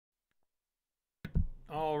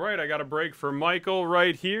All right, I got a break for Michael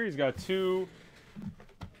right here. He's got two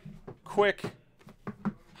quick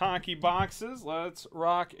hockey boxes. Let's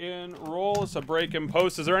rock and roll. It's a break and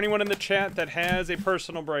post. Is there anyone in the chat that has a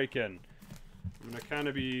personal break-in? I'm going to kind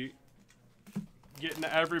of be getting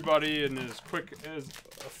to everybody in as quick as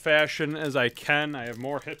a fashion as I can. I have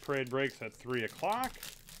more Hit Parade breaks at 3 o'clock.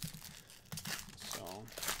 So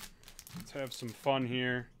let's have some fun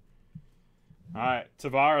here. All right,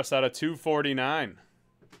 Tavares out of 249.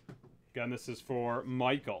 Again, this is for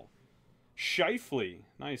Michael. Scheifele,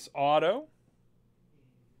 nice auto.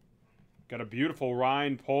 Got a beautiful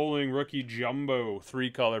Ryan Poling rookie jumbo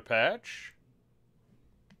 3-color patch.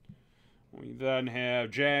 We then have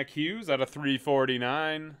Jack Hughes out of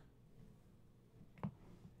 349.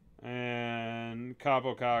 And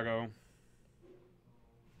Cabo Cago.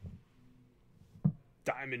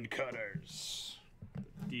 Diamond Cutters.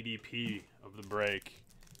 DDP of the break.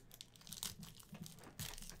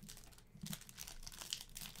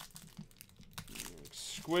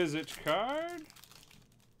 Exquisite card.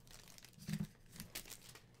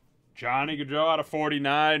 Johnny Gaudreau out of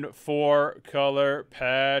 49, 4-color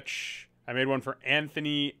patch. I made one for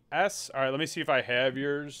Anthony S. All right, let me see if I have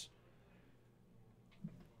yours.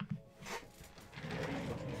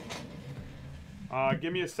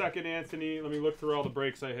 Give me a second, Anthony. Let me look through all the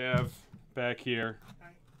breaks I have back here.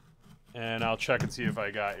 And I'll check and see if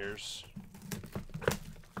I got yours.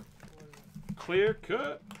 Clear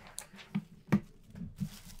cut.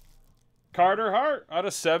 Carter Hart out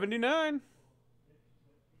of 79.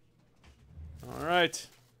 All right.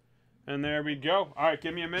 And there we go. All right,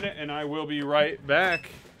 give me a minute, and I will be right back.